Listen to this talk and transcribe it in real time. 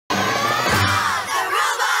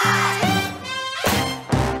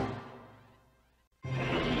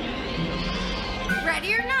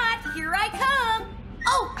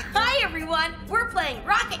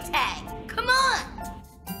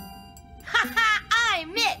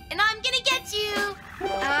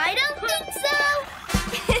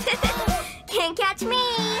Watch me!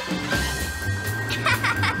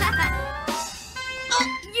 Oh,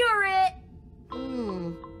 you're it!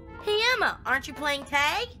 Hey, Emma, aren't you playing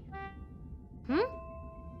tag? No,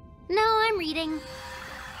 I'm reading.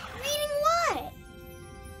 Reading what?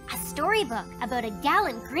 A storybook about a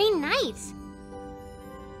gallant green knight.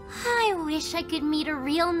 I wish I could meet a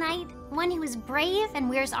real knight, one who is brave and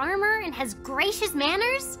wears armor and has gracious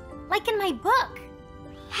manners, like in my book.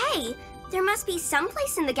 Hey, there must be some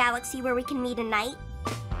place in the galaxy where we can meet a knight.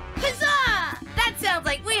 Huzzah! That sounds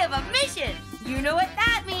like we have a mission. You know what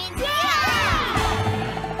that means. Yeah!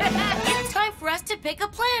 It's time for us to pick a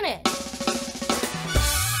planet.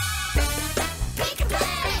 Pick a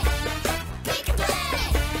planet! Pick a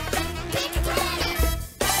planet! Pick a planet!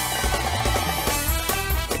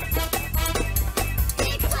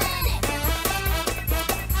 Pick a planet! Pick a planet!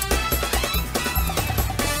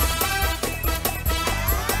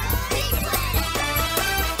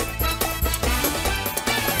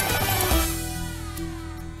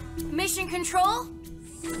 Mission control?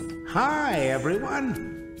 Hi, everyone.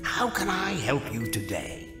 How can I help you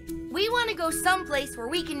today? We want to go someplace where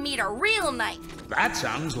we can meet a real knight. That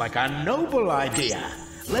sounds like a noble idea.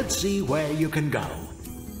 Let's see where you can go.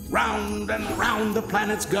 Round and round the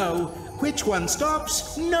planets go. Which one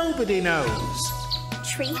stops? Nobody knows.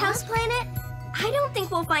 Treehouse planet? I don't think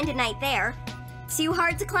we'll find a knight there. Too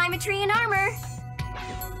hard to climb a tree in armor.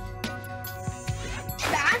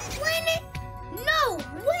 Bath planet? No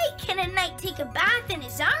way can a knight take a bath in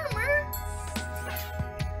his armor.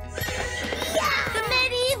 The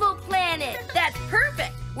medieval planet. That's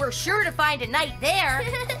perfect. We're sure to find a knight there.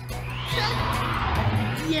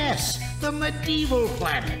 Yes, the medieval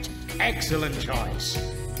planet. Excellent choice.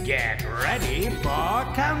 Get ready for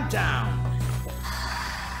countdown.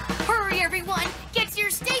 Hurry, everyone. Get to your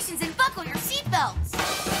stations and buckle your seatbelts.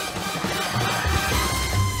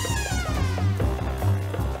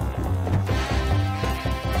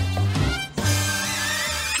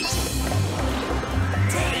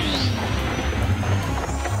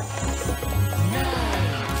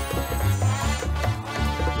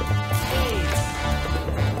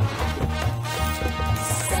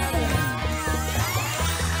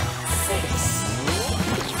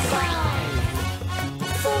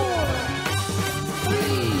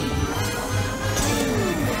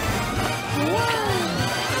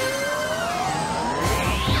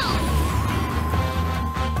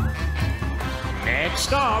 Next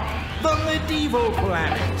stop, the medieval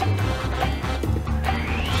planet.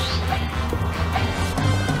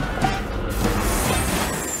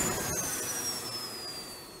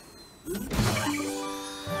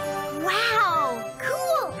 Wow,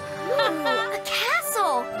 cool! Ooh, a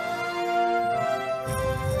castle!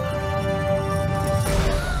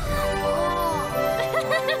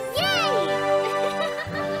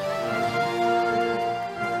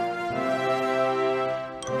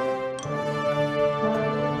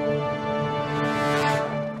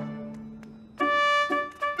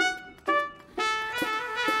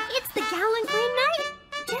 It's the gallant green knight,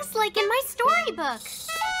 just like in my storybook.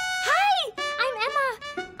 Hi, I'm Emma.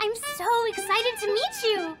 I'm so excited to meet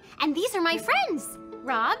you. And these are my friends,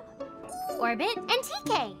 Rob, Orbit, and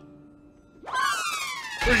TK.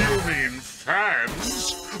 You mean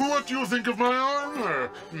fans? What do you think of my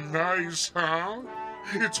armor? Nice, huh?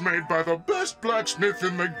 It's made by the best blacksmith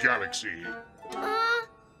in the galaxy.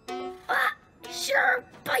 Sure,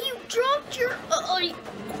 but you dropped your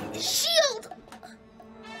shield.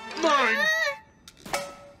 Mine!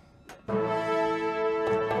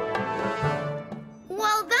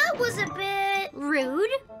 Well, that was a bit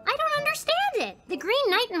Rude? I don't understand it. The Green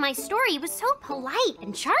Knight in my story was so polite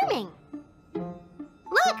and charming.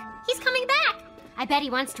 Look, he's coming back. I bet he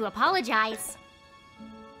wants to apologize.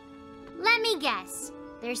 Let me guess.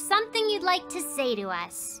 There's something you'd like to say to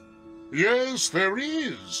us. Yes, there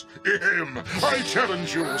is. I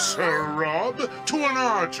challenge you, Sir Rob, to an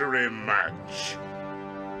archery match.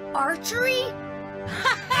 archery.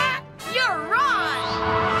 You're wrong!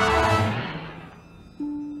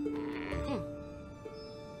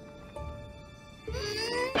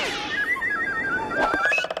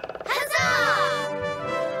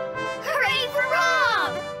 Hooray for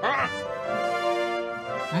Rob!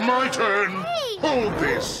 My turn. Hey. Hold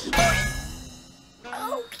this.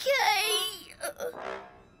 Okay.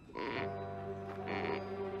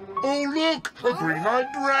 Oh, look, a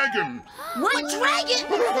green-eyed dragon. What dragon?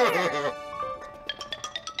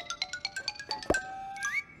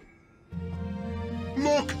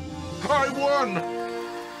 Look, I won.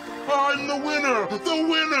 I'm the winner, the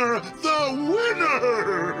winner, the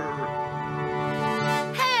winner.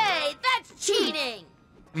 Hey, that's cheating!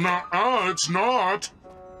 Nuh-uh, it's not.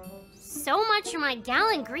 So much for my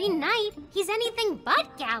gallant Green Knight. He's anything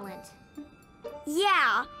but gallant.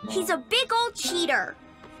 Yeah, he's a big old cheater.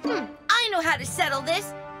 I know how to settle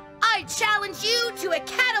this. I challenge you to a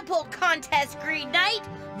catapult contest, Green Knight.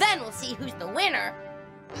 Then we'll see who's the winner.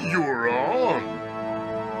 You're on.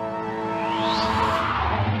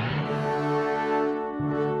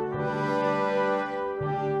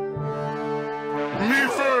 Me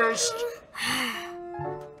first.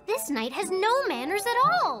 This knight has no manners at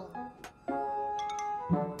all.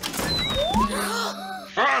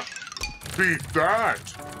 Ha! Beat that.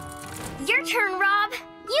 Your turn, Rob.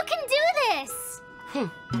 You can do this.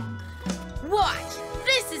 Watch.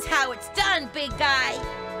 This is how it's done, big guy.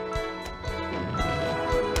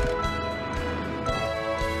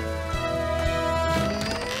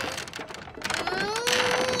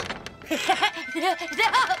 No,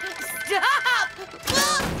 stop!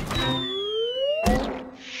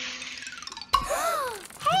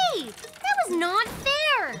 Hey, that was not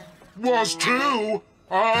fair. Was too.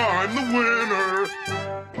 I'm the winner.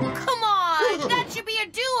 Come on, that should be a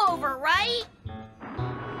do-over, right?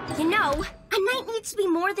 You know, a knight needs to be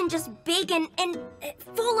more than just big and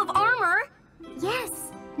full of armor.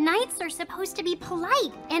 Yes, knights are supposed to be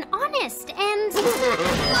polite and honest and...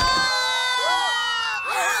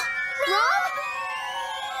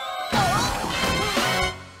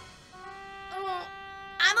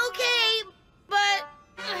 I'm okay, but...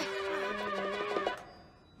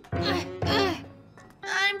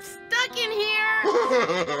 I'm stuck in here.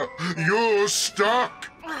 You're stuck.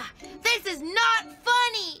 This is not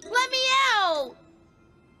funny. Let me out.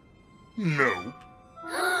 Nope.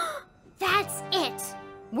 That's it.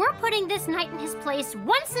 We're putting this knight in his place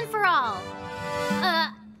once and for all.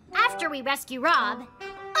 After we rescue Rob.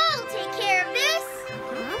 I'll take care of this.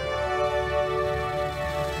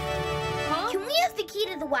 Can we have the key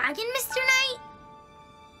to the wagon, Mr. Knight?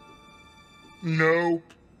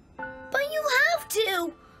 Nope. But you have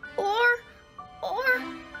to. Or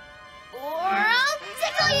I'll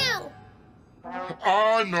tickle you.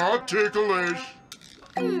 I'm not ticklish.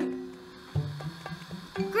 Green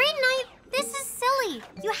Knight, this is silly.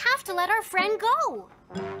 You have to let our friend go.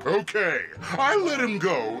 Okay, I let him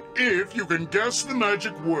go if you can guess the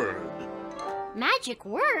magic word. Magic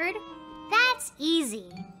word? That's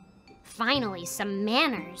easy. Finally, some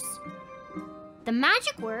manners. The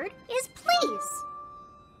magic word is please.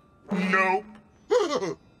 Nope.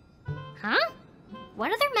 Huh?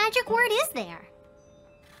 What other magic word is there?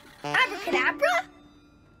 Abracadabra?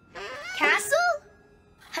 Castle?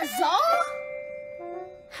 Huzzah?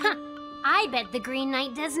 Huh. I bet the Green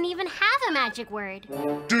Knight doesn't even have a magic word.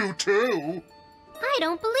 Do too. I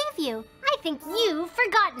don't believe you. I think you've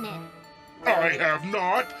forgotten it. I have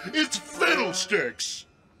not. It's fiddlesticks.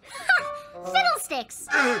 Fiddlesticks!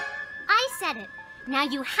 I said it. Now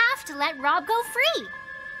you have to let Rob go free.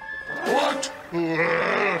 What?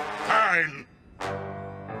 Fine.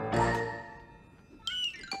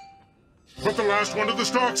 But the last one of the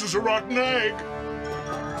stalks is a rotten egg.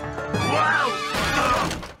 Wow!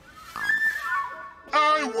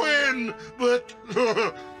 I win, but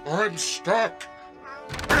I'm stuck.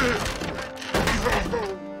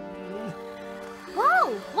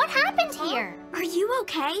 Whoa, what happened here? Are you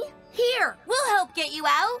okay? Here, we'll help get you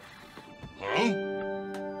out. Huh?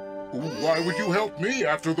 Why would you help me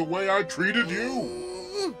after the way I treated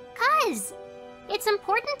you? 'Cause it's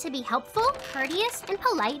important to be helpful, courteous, and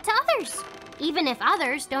polite to others, even if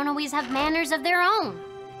others don't always have manners of their own.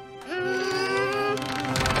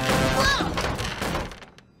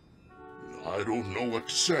 I don't know what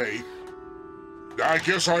to say. I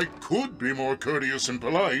guess I could be more courteous and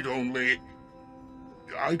polite, only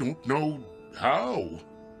I don't know how.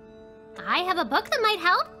 I have a book that might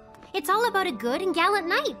help. It's all about a good and gallant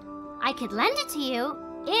knight. I could lend it to you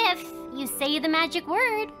if you say the magic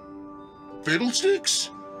word. Fiddlesticks?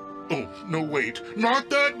 Oh, no, wait. Not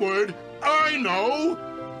that word. I know.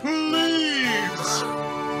 Please.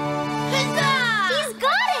 Huzzah! He's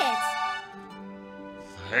got it!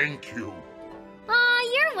 Thank you. Aw,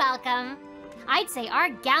 you're welcome. I'd say our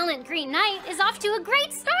gallant Green Knight is off to a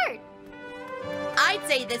great start. I'd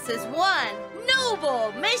say this is one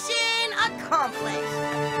noble mission accomplished.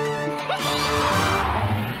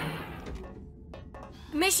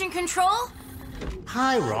 Mission Control?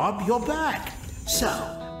 Hi, Rob, you're back. So,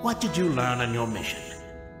 what did you learn on your mission?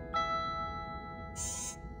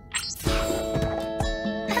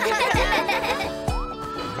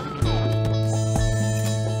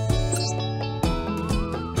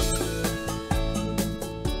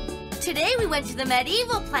 Today we went to the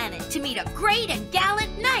medieval planet to meet a great and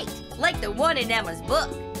gallant knight, like the one in Emma's book.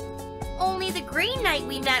 Only the Green Knight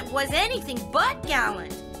we met was anything but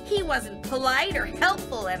gallant. He wasn't polite or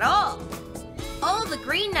helpful at all. All the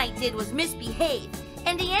Green Knight did was misbehave,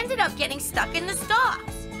 and he ended up getting stuck in the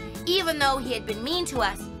stocks. Even though he had been mean to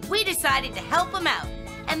us, we decided to help him out,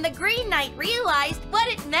 and the Green Knight realized what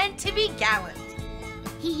it meant to be gallant.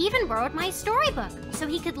 He even borrowed my storybook so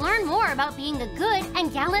he could learn more about being a good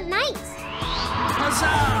and gallant knight.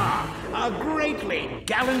 Huzzah! A greatly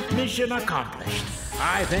gallant mission accomplished.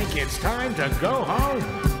 I think it's time to go home.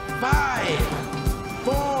 5,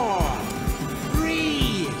 4,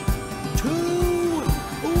 3, 2, 1.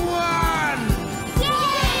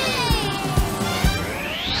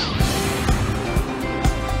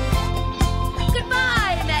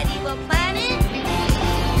 Goodbye, medieval planet!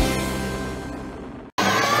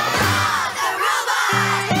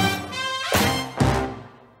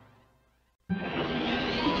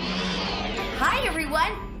 Hi,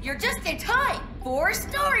 everyone! You're just in time for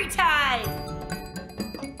story time!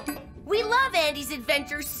 We love Andy's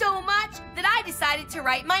adventures so much that I decided to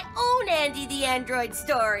write my own Andy the Android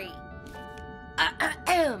story.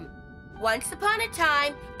 Once upon a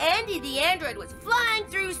time, Andy the Android was flying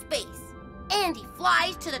through space. Andy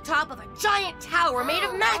flies to the top of a giant tower made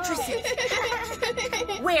of mattresses,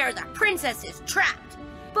 where the princess is trapped.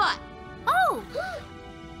 But,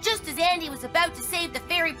 just as Andy was about to save the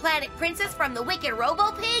fairy planet princess from the wicked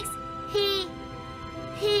robo-pigs,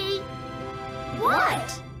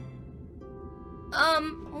 What?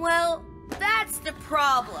 Well, that's the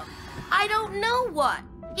problem. I don't know what.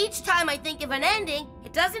 Each time I think of an ending,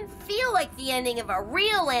 it doesn't feel like the ending of a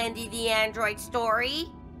real Andy the Android story.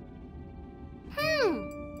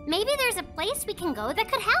 Maybe there's a place we can go that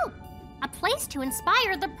could help. A place to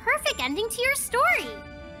inspire the perfect ending to your story.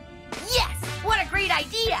 Yes! What a great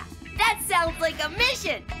idea! That sounds like a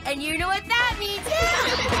mission! And you know what that means?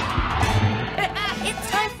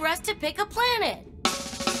 It's time for us to pick a planet.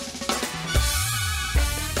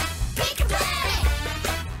 Pick a planet!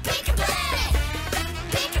 Pick a planet!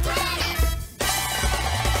 Pick a planet!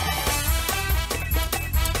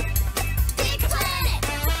 Pick a planet!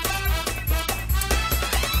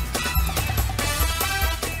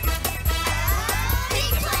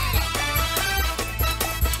 Pick a planet!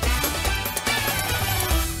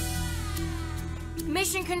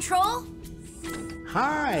 Mission control?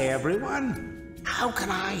 Hi, everyone. How can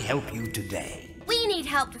I help you today? We need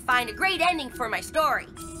help to find a great ending for my story.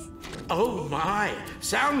 Oh my,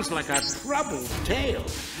 sounds like a troubled tale.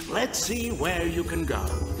 Let's see where you can go.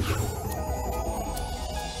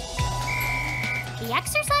 The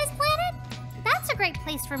exercise planet? That's a great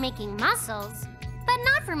place for making muscles, but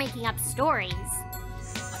not for making up stories.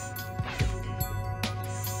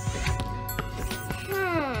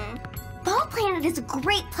 Ball Planet is a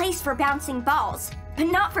great place for bouncing balls, but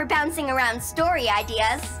not for bouncing around story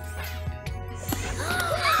ideas.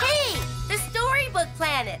 Hey! The storybook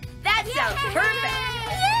planet! That sounds perfect!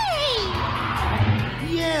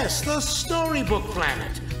 Yes, the storybook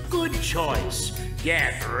planet. Good choice.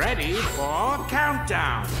 Get ready for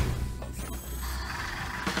countdown.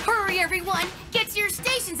 Hurry, everyone! Get to your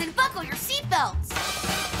stations and buckle your seatbelts!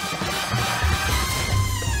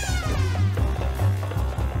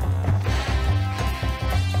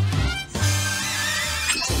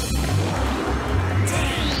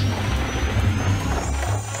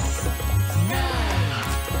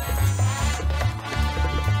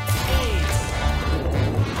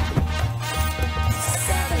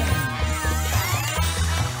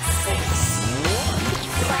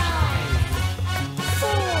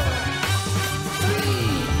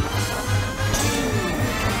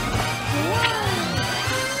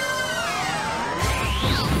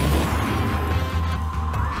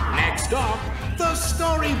 Stop the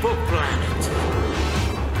storybook planet.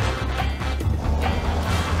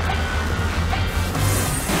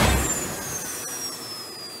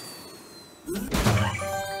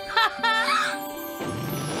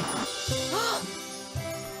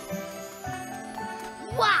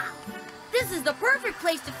 Wow! This is the perfect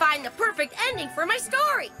place to find the perfect ending for my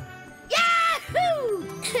story! Yahoo!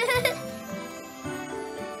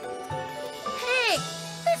 Hey,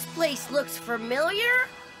 this place looks familiar.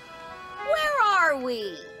 Where are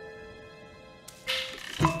we?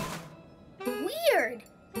 Weird.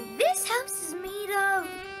 This house is made of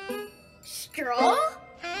straw?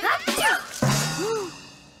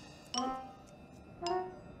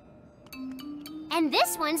 And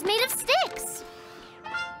this one's made of sticks.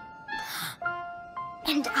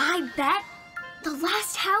 And I bet the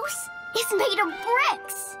last house is made of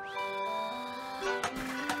bricks.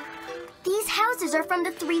 These houses are from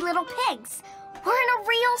the Three Little Pigs. We're in a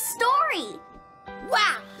real story.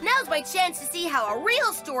 Wow, now's my chance to see how a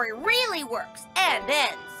real story really works and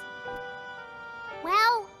ends.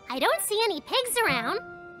 Well, I don't see any pigs around.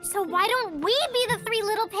 So why don't we be the 3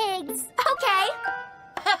 little pigs? Okay.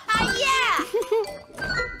 Yeah!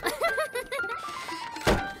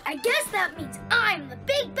 I guess that means I'm the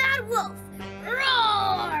big bad wolf.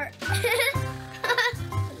 Roar!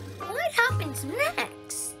 What happens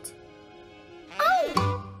next?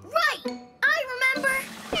 Oh, right! I remember!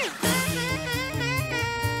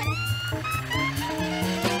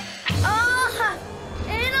 Uh-huh!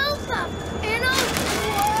 And I'll up, and I'll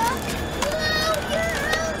walk. Blow your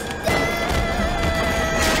house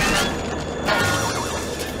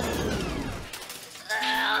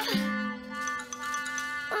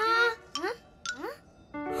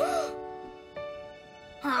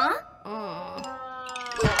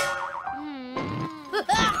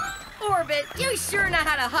Orbit, you sure know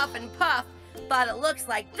how to huff and puff, but it looks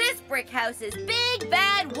like this brick house is big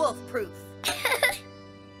bad wolf proof.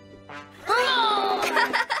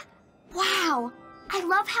 Wow. I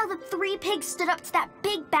love how the 3 pigs stood up to that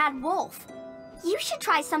big bad wolf. You should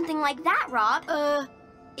try something like that, Rob.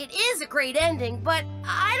 It is a great ending, but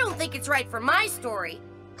I don't think it's right for my story.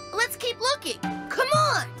 Let's keep looking. Come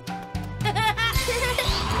on!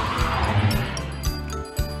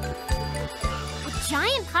 A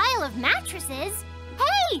giant pile of mattresses?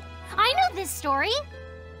 Hey, I know this story.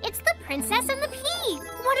 It's The Princess and the Pea,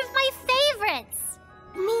 one of my favorites.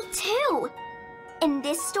 Me too. In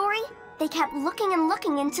this story, they kept looking and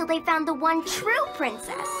looking until they found the one true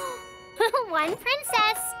princess. One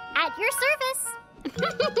princess, at your service.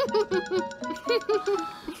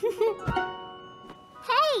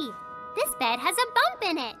 Hey, this bed has a bump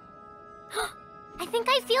in it. I think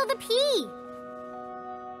I feel the pea.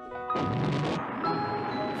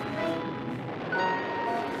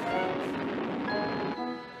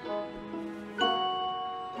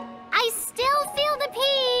 I still feel the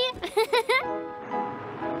pea.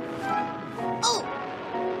 Oh!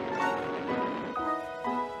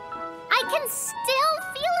 I can still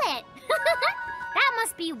feel it. That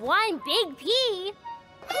must be one big pea.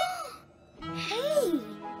 Hey,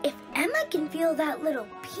 if Emma can feel that little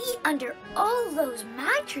pea under all those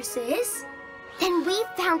mattresses... Then we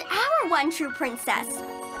found our one true princess.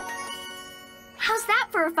 How's that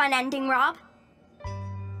for a fun ending, Rob?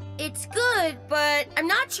 It's good, but I'm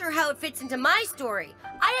not sure how it fits into my story.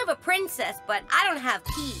 I have a princess, but I don't have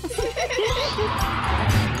peas.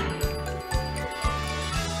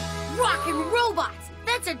 Rockin' robots!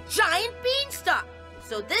 That's a giant beanstalk!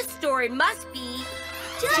 So this story must be...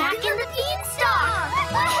 Jack and the Beanstalk!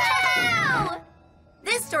 Wow!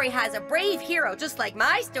 This story has a brave hero just like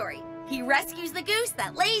my story. He rescues the goose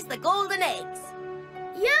that lays the golden eggs.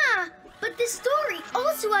 Yeah, but this story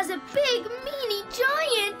also has a big, meanie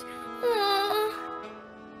giant.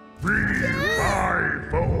 Fee.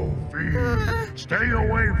 Stay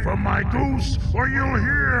away from my goose, or you'll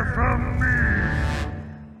hear from me.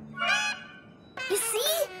 You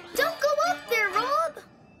see? Don't go up there, Rob.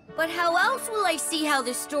 But how else will I see how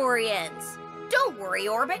this story ends? Don't worry,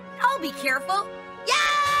 Orbit. I'll be careful. Yeah!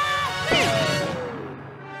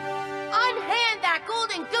 Unhand that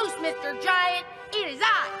golden goose, Mr. Giant. It is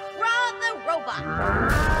I, Rob the Robot.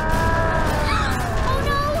 Oh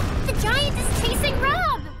no! The giant is chasing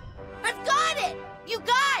Rob! I've got it! You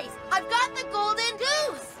guys, I've got the golden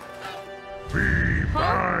goose!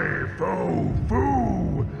 Fee-fi-fo-foo.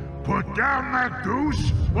 Put down that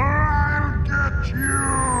goose, or I'll get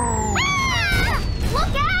you! Ah!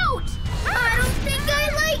 Look out! I don't think I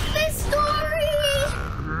like this story.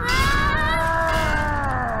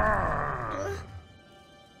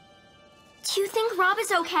 Do you think Rob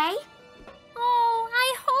is okay? Oh,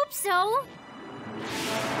 I hope so.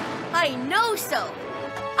 I know so.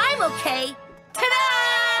 I'm okay. Ta-da!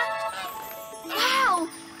 Wow!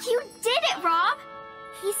 You did it, Rob!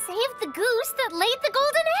 He saved the goose that laid the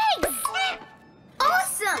golden eggs.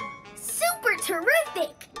 Awesome! Super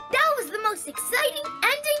terrific! That was the most exciting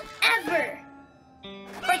ending ever!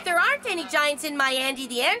 But there aren't any giants in my Andy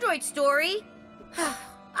the Android story.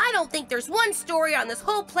 I don't think there's one story on this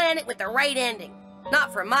whole planet with the right ending.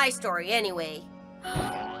 Not for my story, anyway.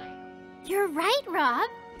 You're right, Rob.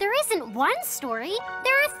 There isn't one story.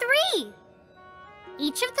 There are 3.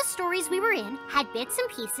 Each of the stories we were in had bits and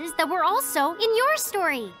pieces that were also in your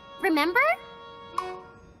story. Remember?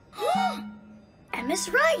 Emma's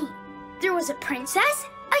right. There was a princess,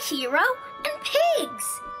 a hero, and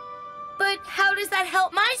pigs. But how does that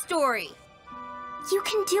help my story? You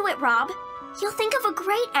can do it, Rob. You'll think of a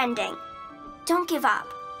great ending. Don't give up.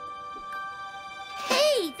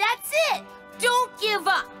 Hey, that's it! Don't give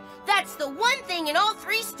up! That's the one thing in all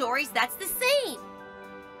 3 stories that's the same.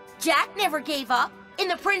 Jack never gave up. In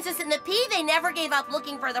The Princess and the Pea, they never gave up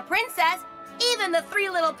looking for the princess. Even the 3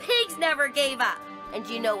 little pigs never gave up. And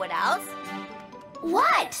you know what else?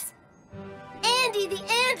 What? Andy the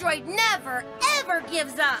android never, ever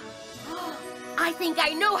gives up. I think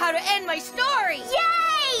I know how to end my story.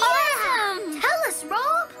 Yay! Awesome! Tell us,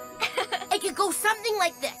 Rob. It could go something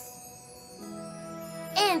like this.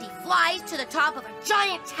 Andy flies to the top of a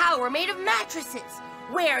giant tower made of mattresses,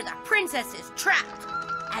 where the princess is trapped.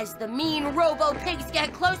 As the mean robo-pigs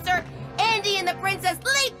get closer, Andy and the princess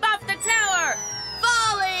leap off the tower,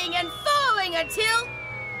 falling and falling until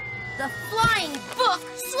the flying book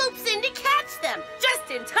swoops in to catch them, just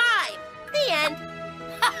in time. The end.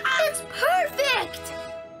 It's perfect!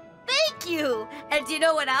 Thank you! And do you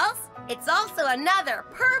know what else? It's also another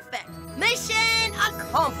perfect mission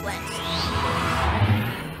accomplished.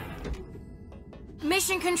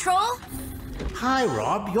 Mission Control? Hi,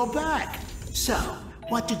 Rob, you're back. So,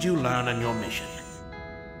 what did you learn on your mission?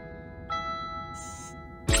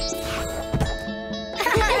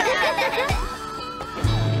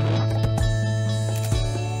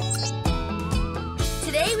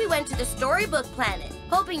 Today we went to the storybook planet,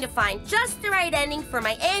 hoping to find just the right ending for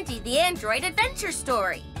my Andy the Android adventure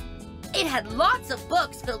story. It had lots of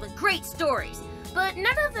books filled with great stories, but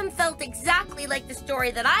none of them felt exactly like the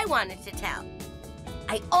story that I wanted to tell.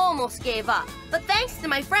 I almost gave up, but thanks to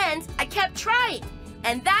my friends, I kept trying.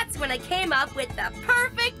 And that's when I came up with the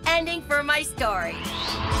perfect ending for my story.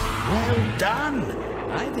 Well done.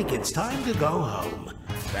 I think it's time to go home.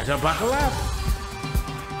 Better buckle up.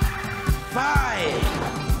 5,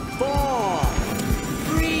 4,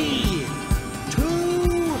 3, 2,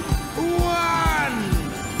 1.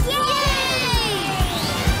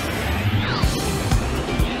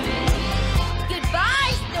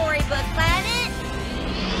 Goodbye, Storybook Planet!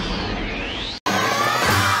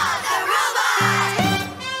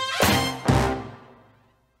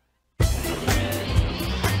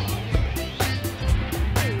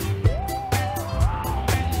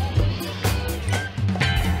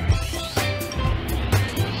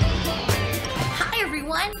 Hi,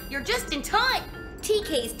 everyone! You're just in time!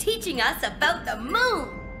 TK's teaching us about the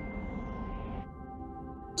moon!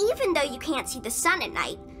 Even though you can't see the sun at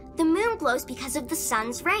night, the moon glows because of the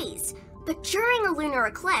sun's rays. But during a lunar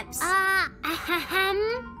eclipse...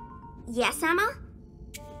 Yes, Emma?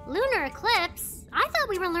 Lunar eclipse? I thought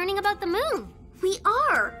we were learning about the moon. We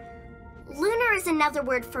are. Lunar is another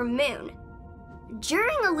word for moon.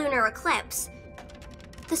 During a lunar eclipse,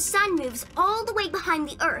 the sun moves all the way behind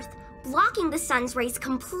the Earth, blocking the sun's rays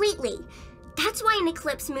completely. That's why an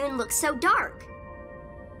eclipse moon looks so dark.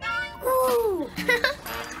 Ooh!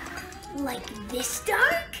 Like this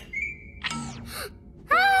dark?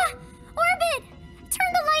 Ah! Orbit!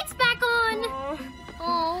 Turn the lights back on!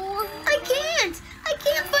 Oh. I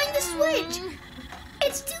can't find the switch!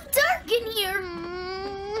 It's too dark in here!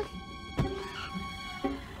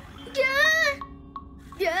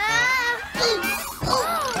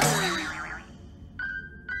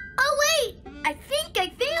 Oh wait! I think I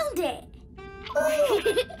found it!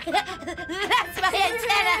 That's my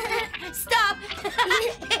antenna! Stop!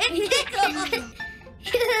 It tickles!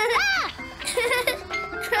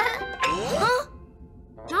 Huh?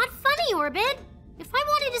 Not funny, Orbit. If I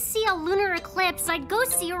wanted to see a lunar eclipse, I'd go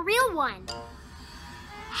see a real one.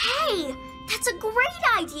 Hey, that's a great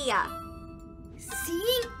idea.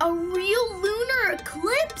 Seeing a real lunar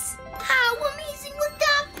eclipse? How amazing would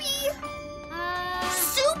that be?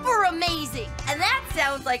 Super amazing! And that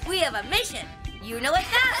sounds like we have a mission. You know what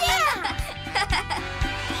that means?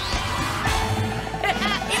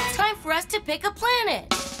 It's time for us to pick a planet.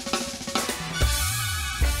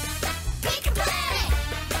 Pick a planet!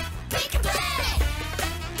 Pick a planet!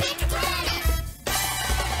 Pick a planet!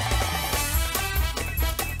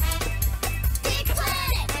 Pick a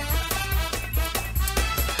planet!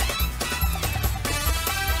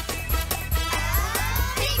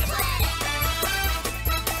 Pick a planet!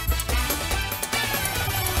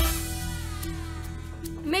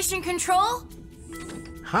 Mission Control?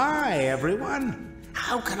 Hi, everyone.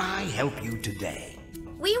 How can I help you today?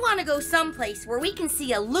 We want to go someplace where we can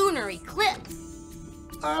see a lunar eclipse.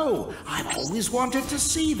 Oh, I've always wanted to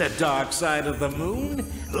see the dark side of the moon.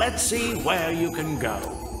 Let's see where you can go.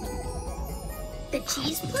 The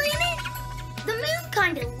cheese planet? The moon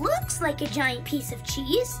kind of looks like a giant piece of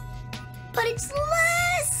cheese, but it's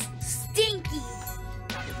less stinky.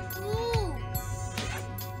 Ooh.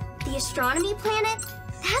 The astronomy planet?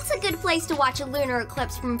 That's a good place to watch a lunar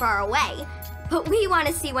eclipse from far away. But we want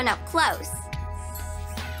to see one up close.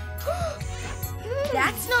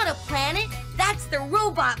 That's not a planet. That's the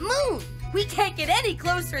robot moon. We can't get any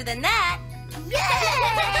closer than that.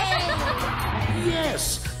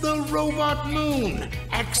 Yes, the robot moon.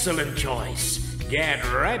 excellent choice. Get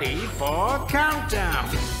ready for countdown.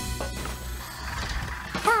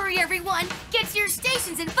 Hurry, everyone! Get to your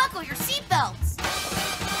stations and buckle your seatbelts!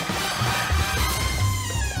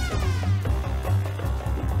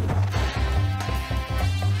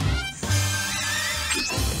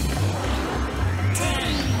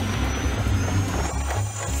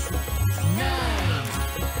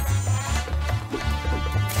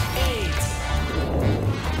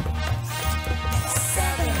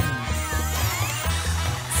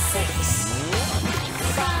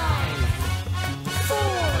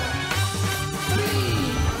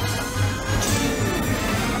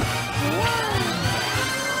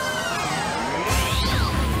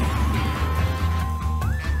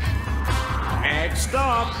 8,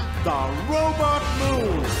 stop the robot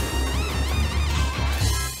moon.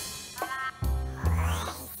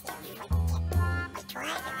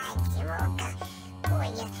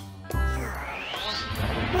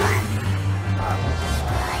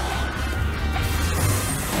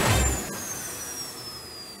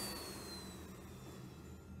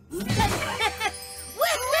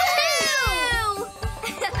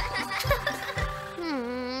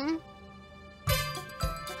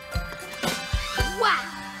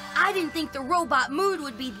 I didn't think the robot moon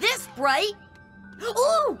would be this bright.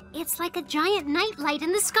 Ooh! It's like a giant night light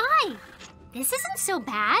in the sky. This isn't so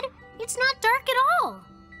bad. It's not dark at all.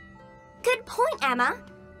 Good point, Emma.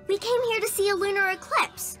 We came here to see a lunar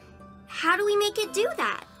eclipse. How do we make it do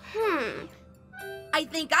that? I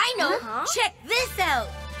think I know. Check this out.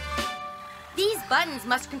 These buttons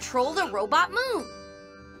must control the robot moon.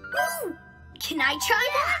 Ooh, can I try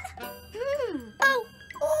that? Oh,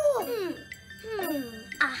 ooh.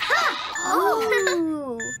 Aha! Oh.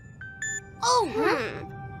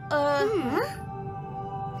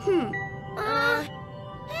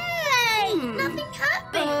 Hey, nothing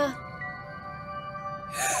happened.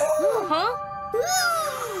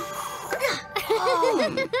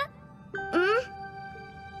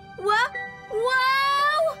 What?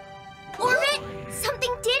 Wow! Orbit,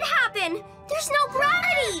 something did happen. There's no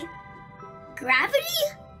gravity. Gravity?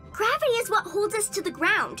 Gravity is what holds us to the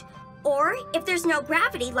ground. Or if there's no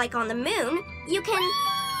gravity, like on the moon, you can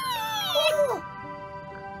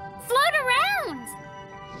Float around.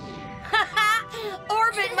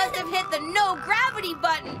 Orbit must have hit the no gravity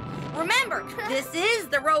button. Remember, this is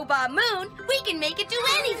the robot moon. We can make it do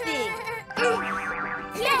anything.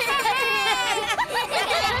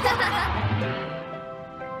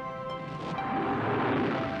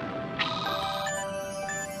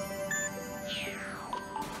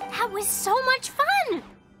 That was so much fun.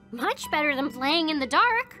 Much better than playing in the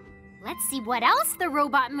dark. Let's see what else the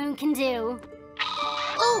robot moon can do.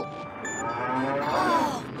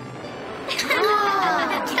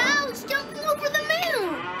 Cows jumping over the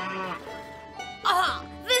moon. Oh,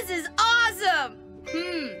 this is awesome.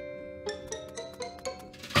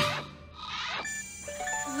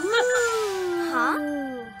 Huh?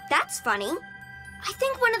 That's funny. I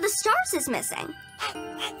think one of the stars is missing.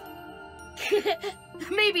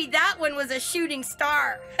 Maybe that one was a shooting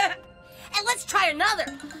star. And let's try another.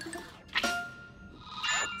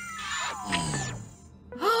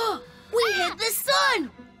 We hit the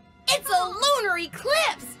sun! It's a lunar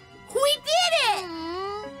eclipse! We did it!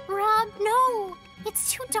 Rob, no.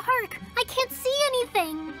 It's too dark. I can't see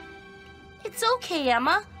anything. It's okay,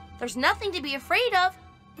 Emma. There's nothing to be afraid of.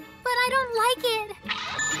 But I don't like it.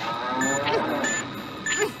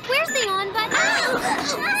 Where's the on button?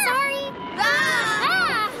 Sorry.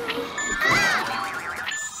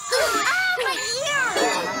 My ear!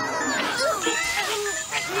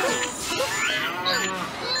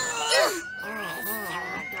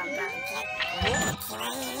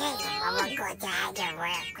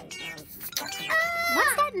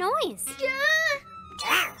 What's that noise?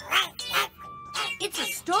 It's a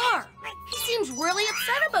star. He seems really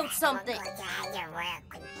upset about something.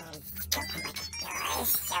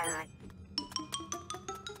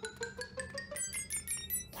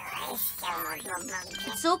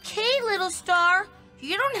 It's okay, little star.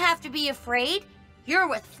 You don't have to be afraid. You're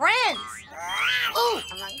with friends. Oh!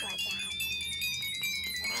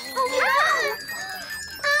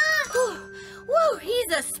 Whoa,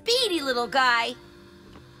 he's a speedy little guy.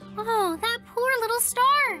 Oh, that poor little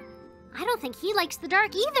star. I don't think he likes the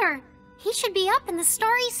dark either. He should be up in the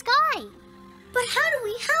starry sky. But how do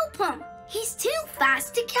we help him? He's too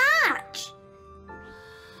fast to catch.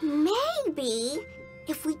 Maybe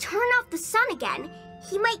if we turn off the sun again,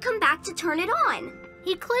 he might come back to turn it on.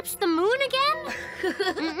 Eclipse the moon again?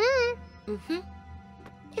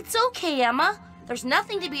 It's okay, Emma. There's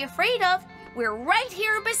nothing to be afraid of. We're right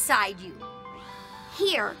here beside you.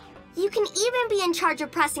 Here, You can even be in charge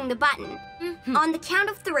of pressing the button. On the count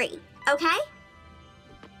of 3, okay?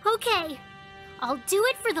 Okay, I'll do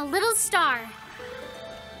it for the little star.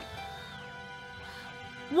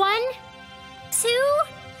 1, 2,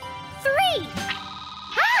 3.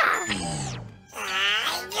 Ah!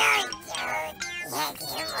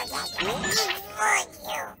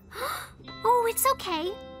 Oh, it's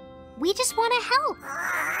okay. We just want to help.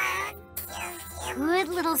 Good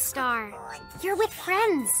little star. You're with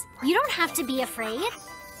friends. You don't have to be afraid.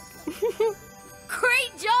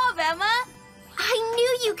 Great job, Emma! I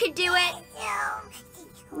knew you could do it.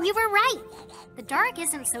 You were right. The dark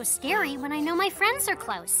isn't so scary when I know my friends are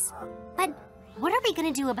close. But what are we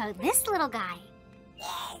going to do about this little guy?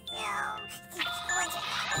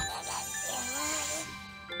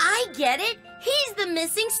 I get it. He's the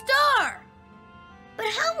missing star. But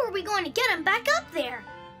how are we going to get him back up there?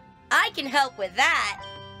 I can help with that.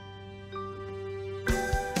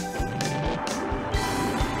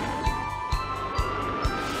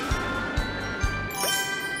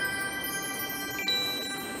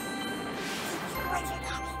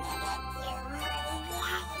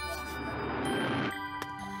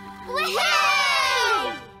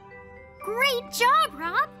 Woohoo! Great job,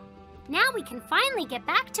 Rob. Now we can finally get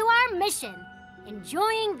back to our mission,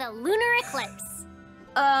 enjoying the lunar eclipse.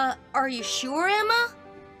 Are you sure, Emma?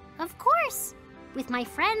 Of course. With my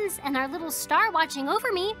friends and our little star watching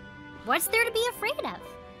over me, what's there to be afraid of?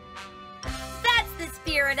 That's the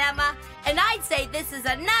spirit, Emma. And I'd say this is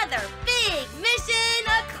another big mission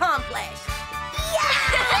accomplished.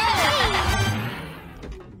 Yeah!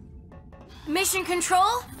 Mission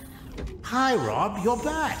control? Hi, Rob, you're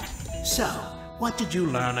back. So, what did you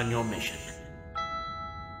learn on your mission?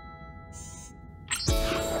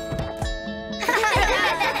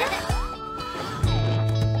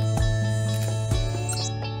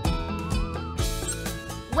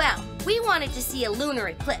 Well, we wanted to see a lunar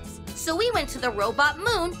eclipse, so we went to the robot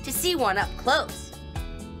moon to see one up close.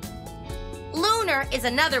 Lunar is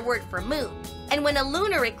another word for moon, and when a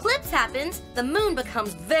lunar eclipse happens, the moon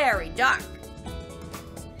becomes very dark.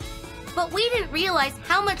 But we didn't realize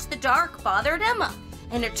how much the dark bothered Emma,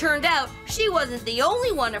 and it turned out she wasn't the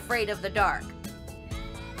only one afraid of the dark.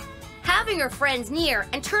 Having her friends near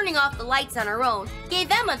and turning off the lights on her own gave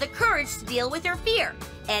Emma the courage to deal with her fear,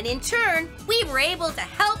 and in turn, we were able to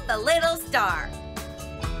help the little star.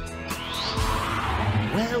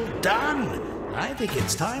 Well done. I think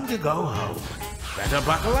it's time to go home. Better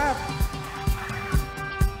buckle up.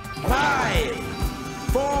 5,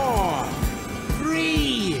 4,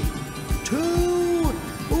 3,